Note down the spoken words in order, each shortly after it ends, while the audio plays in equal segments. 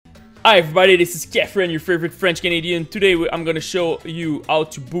Hi everybody, this is Kefren, your favorite French Canadian. Today I'm gonna show you how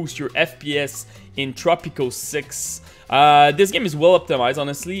to boost your FPS in Tropico 6. This game is well optimized,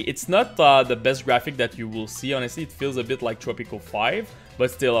 honestly. It's not the best graphic that you will see, honestly. It feels a bit like Tropico 5,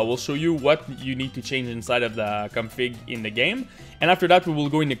 but still, I will show you what you need to change inside of the config in the game. And after that, we will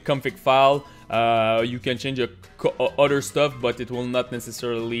go in the config file. You can change other stuff, but it will not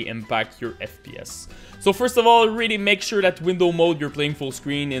necessarily impact your FPS. So first of all, really make sure that window mode you're playing full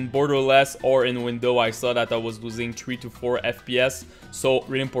screen. In borderless or in window, I saw that I was losing 3 to 4 FPS. So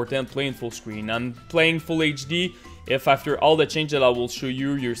really important, play in full screen. I'm playing full HD. If after all the change that I will show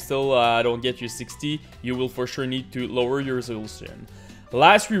you, you're still don't get your 60, you will for sure need to lower your resolution.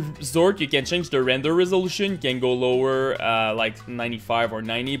 Last resort, you can change the render resolution. You can go lower, like 95 or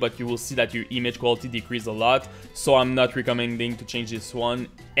 90, but you will see that your image quality decreases a lot. So I'm not recommending to change this one,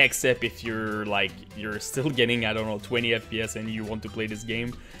 except if you're still getting, I don't know, 20 FPS and you want to play this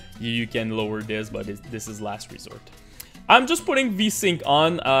game. You can lower this, but this is last resort. I'm just putting VSync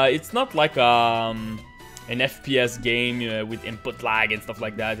on. It's not like an FPS game with input lag and stuff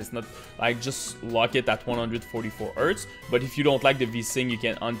like that. It's not like just lock it at 144 Hz. But if you don't like the VSync, you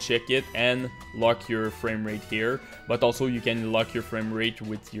can uncheck it and lock your frame rate here. But also you can lock your frame rate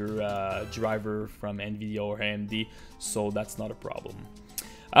with your driver from Nvidia or AMD, so that's not a problem.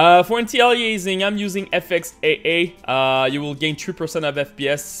 For anti-aliasing, I'm using FXAA. You will gain 3% of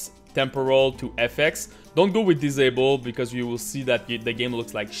FPS temporal to FX. Don't go with disable because you will see that the game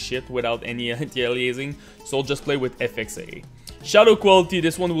looks like shit without any anti-aliasing. So just play with FXA. Shadow quality,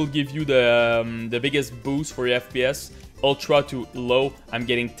 this one will give you the biggest boost for your FPS. Ultra to low, I'm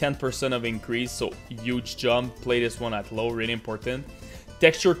getting 10% of increase, so huge jump. Play this one at low, really important.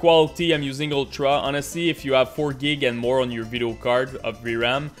 Texture quality, I'm using Ultra. Honestly, if you have 4 gig and more on your video card of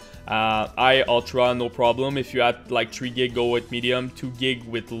VRAM, I Ultra, no problem. If you had like 3 gig, go with medium, 2 gig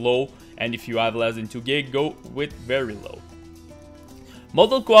with low. And if you have less than 2 gig, go with very low.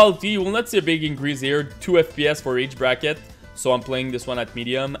 Model quality, you will not see a big increase here. 2 FPS for each bracket. So I'm playing this one at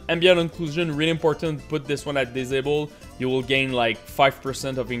medium. Ambient occlusion, really important. Put this one at disable. You will gain like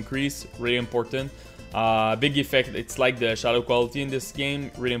 5% of increase. Really important. Big effect. It's like the shadow quality in this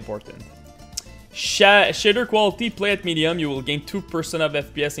game. Really important. Shader quality, play at medium. You will gain 2% of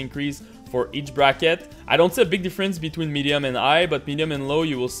FPS increase for each bracket. I don't see a big difference between medium and high, but medium and low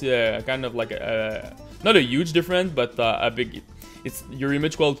you will see a kind of like not a huge difference, but a big. Your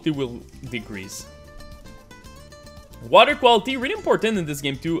image quality will decrease. Water quality, really important in this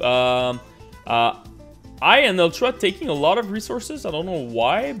game too. High and ultra taking a lot of resources. I don't know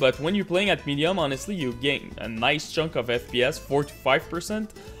why, but when you're playing at medium, honestly, you gain a nice chunk of FPS, 4 to 5%.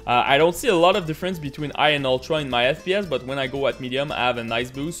 I don't see a lot of difference between high and ultra in my FPS, but when I go at medium, I have a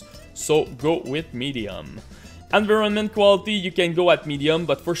nice boost. So go with medium. Environment quality, you can go at medium,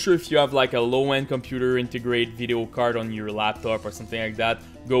 but for sure if you have like a low-end computer integrate video card on your laptop or something like that,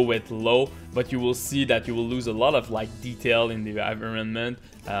 go with low. But you will see that you will lose a lot of like detail in the environment.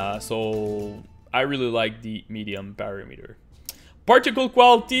 So I really like the medium parameter. Particle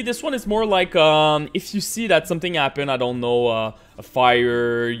quality, this one is more like if you see that something happened, I don't know, a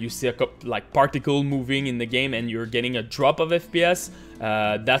fire, you see a like particle moving in the game and you're getting a drop of FPS,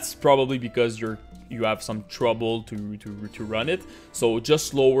 that's probably because you have some trouble to run it. So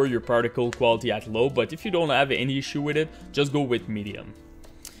just lower your particle quality at low, but if you don't have any issue with it, just go with medium.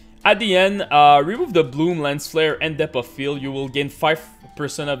 At the end, remove the bloom, lens flare, and depth of field. You will gain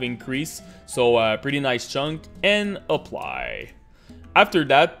 5% of increase, so pretty nice chunk, and apply. After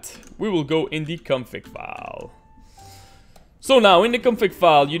that, we will go in the config file. So now, in the config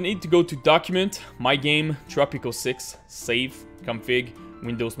file, you need to go to Document, My Game, Tropico 6, Save, Config,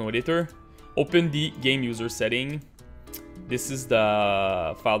 Windows No Editor. Open the Game User Setting. This is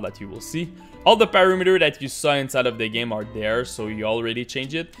the file that you will see. All the parameters that you saw inside of the game are there, so you already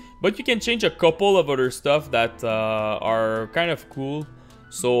changed it. But you can change a couple of other stuff that are kind of cool.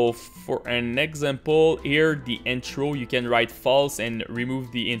 So for an example, here the intro, you can write false and remove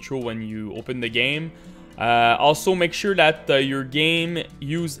the intro when you open the game. Also make sure that your game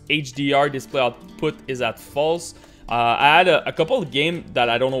use HDR display output is at false. I had a couple of games that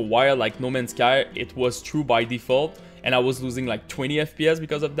I don't know why, like No Man's Sky, it was true by default. And I was losing like 20 FPS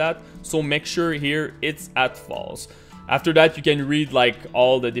because of that. So make sure here it's at false. After that, you can read like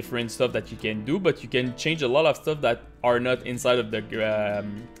all the different stuff that you can do, but you can change a lot of stuff that are not inside of the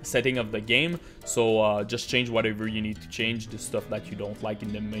setting of the game. So just change whatever you need to change, the stuff that you don't like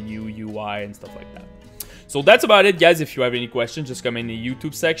in the menu, UI, and stuff like that. So that's about it, guys. If you have any questions, just come in the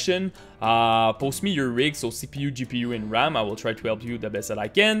YouTube section. Post me your rig, so CPU, GPU, and RAM. I will try to help you the best that I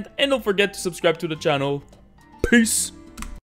can. And don't forget to subscribe to the channel. Peace!